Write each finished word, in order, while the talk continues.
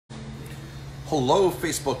Hello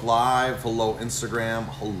Facebook Live, hello Instagram,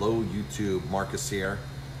 hello YouTube. Marcus here.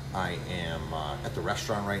 I am at the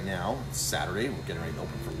restaurant right now. It's Saturday, we're getting ready to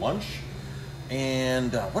open for lunch.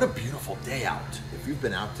 And what a beautiful day out. If you've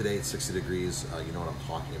been out today at 60 degrees, you know what I'm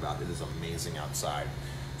talking about. It is amazing outside.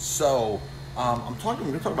 So we're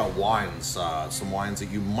gonna talk about wines, some wines that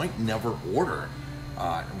you might never order.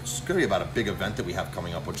 It's gonna be about a big event that we have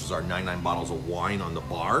coming up, which is our 99 bottles of wine on the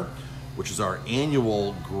bar, which is our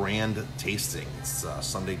annual grand tasting. It's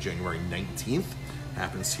Sunday, January 19th.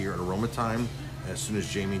 Happens here at Aroma Thyme. As soon as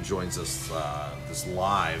Jamie joins us, this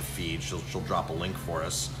live feed, she'll drop a link for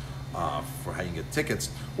us for how you can get tickets.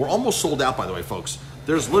 We're almost sold out, by the way, folks.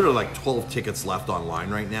 There's literally like 12 tickets left online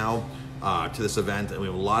right now to this event, and we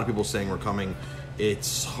have a lot of people saying we're coming.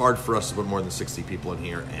 It's hard for us to put more than 60 people in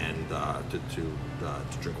here and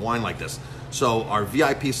to drink wine like this. So our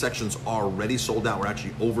VIP section's already sold out. We're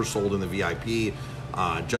actually oversold in the VIP,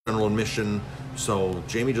 general admission. So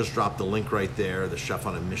Jamie just dropped the link right there, the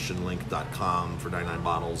chefonadmissionlink.com for 99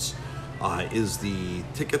 bottles is the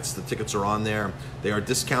tickets. The tickets are on there. They are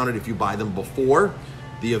discounted if you buy them before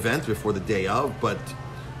the event, before the day of, but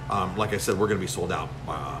like I said, we're gonna be sold out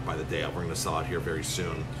by the day of. We're gonna sell out here very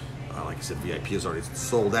soon. Like I said, VIP is already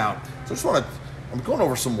sold out. So I'm going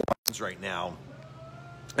over some wines right now.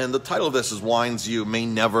 And the title of this is Wines You May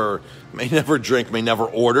Never Drink, May Never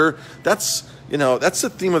Order. That's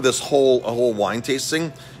the theme of this whole wine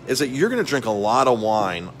tasting, is that you're going to drink a lot of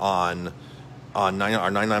wine on our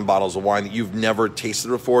 99 bottles of wine that you've never tasted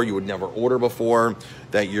before, you would never order before,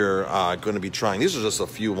 that you're going to be trying. These are just a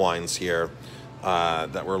few wines here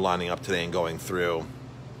that we're lining up today and going through.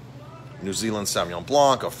 New Zealand Sauvignon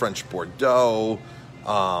Blanc, a French Bordeaux,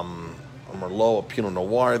 a Merlot, a Pinot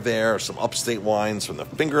Noir there, some upstate wines from the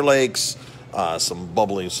Finger Lakes, some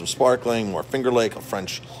bubbly, some sparkling, more Finger Lake,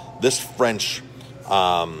 this French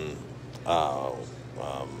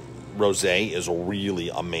rosé is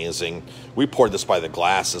really amazing. We poured this by the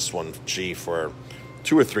glass, this one, for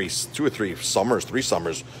three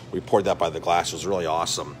summers, we poured that by the glass. It was really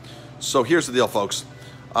awesome. So here's the deal, folks.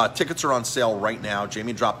 Tickets are on sale right now.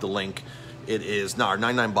 Jamie dropped the link. It is now our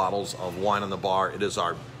 99 bottles of wine on the bar. It is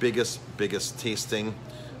our biggest tasting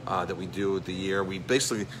that we do of the year. We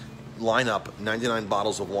basically line up 99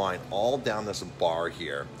 bottles of wine all down this bar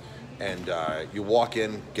here. And you walk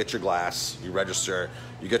in, get your glass, you register,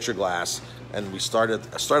 you get your glass, and we start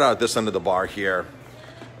out at this end of the bar here.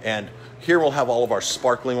 And here we'll have all of our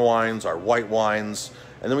sparkling wines, our white wines,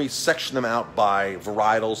 and then we section them out by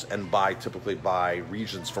varietals and typically by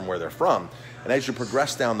regions from where they're from. And as you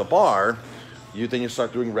progress down the bar, then you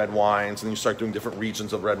start doing red wines, and then you start doing different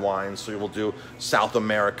regions of red wines. So we'll do South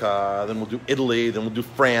America, then we'll do Italy, then we'll do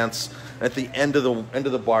France. And at the end of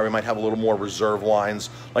the bar, we might have a little more reserve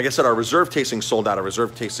wines. Like I said, our reserve tasting sold out. Our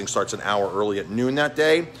reserve tasting starts an hour early at noon that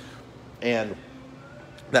day, and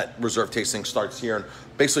that reserve tasting starts here. And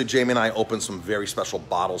basically, Jamie and I opened some very special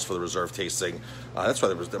bottles for the reserve tasting. That's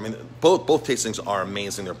why both tastings are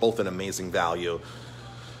amazing. They're both an amazing value.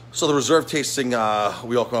 So the reserve tasting,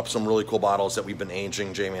 we open up some really cool bottles that we've been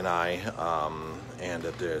aging, Jamie and I, and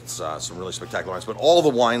it's some really spectacular wines. But all the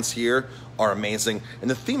wines here are amazing. And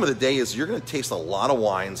the theme of the day is you're going to taste a lot of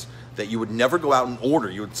wines that you would never go out and order.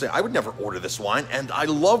 You would say, I would never order this wine, and I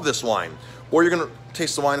love this wine. Or you're going to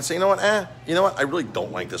taste the wine and say, you know what, I really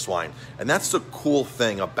don't like this wine. And that's the cool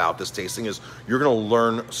thing about this tasting, is you're going to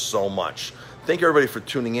learn so much. Thank you, everybody, for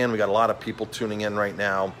tuning in. We got a lot of people tuning in right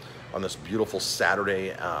now on this beautiful Saturday.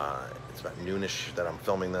 It's about noonish that I'm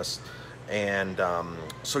filming this. And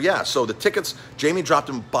so the tickets, Jamie dropped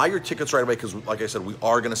them. Buy your tickets right away, because like I said, we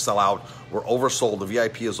are going to sell out. We're oversold. The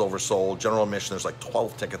VIP is oversold. General admission, there's like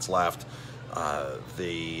 12 tickets left.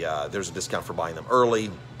 There's a discount for buying them early,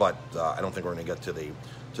 but I don't think we're going to get to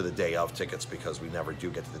the day of tickets, because we never do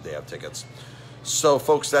get to the day of tickets. So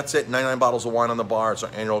folks, that's it. 99 bottles of wine on the bar. It's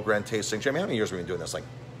our annual grand tasting. Jamie, how many years have we been doing this? Like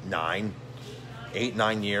 8,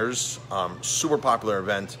 9 years. Super popular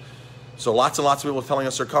event. So lots and lots of people are telling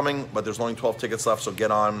us they're coming, but there's only 12 tickets left, so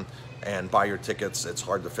get on and buy your tickets. It's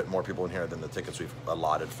hard to fit more people in here than the tickets we've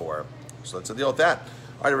allotted for. So that's the deal with that.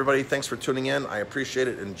 All right, everybody, thanks for tuning in. I appreciate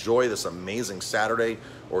it. Enjoy this amazing Saturday,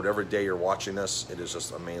 or whatever day you're watching this. It is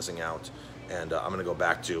just amazing out. And I'm gonna go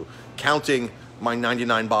back to counting my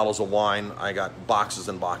 99 bottles of wine. I got boxes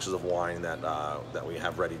and boxes of wine that we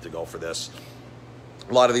have ready to go for this.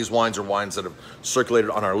 A lot of these wines are wines that have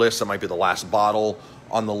circulated on our list. That might be the last bottle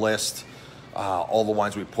on the list. All the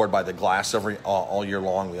wines we poured by the glass all year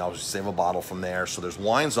long. We always save a bottle from there. So there's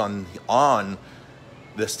wines on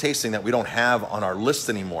this tasting that we don't have on our list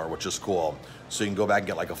anymore, which is cool. So you can go back and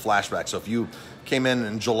get like a flashback. So if you came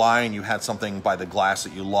in July and you had something by the glass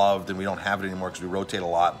that you loved and we don't have it anymore because we rotate a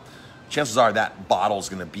lot, chances are that bottle is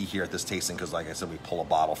going to be here at this tasting because, like I said, we pull a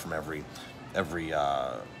bottle from every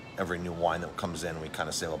new wine that comes in. We kind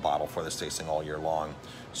of save a bottle for this tasting all year long.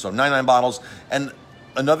 So 99 bottles. And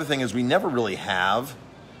another thing is we never really have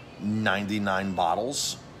 99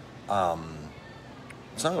 bottles.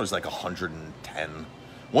 It's not always like 110.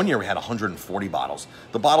 One year we had 140 bottles.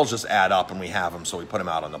 The bottles just add up and we have them, so we put them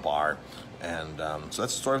out on the bar. And so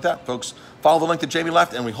that's the story with that, folks. Follow the link that Jamie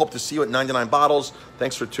left, and we hope to see you at 99 bottles.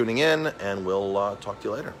 Thanks for tuning in, and we'll talk to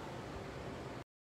you later.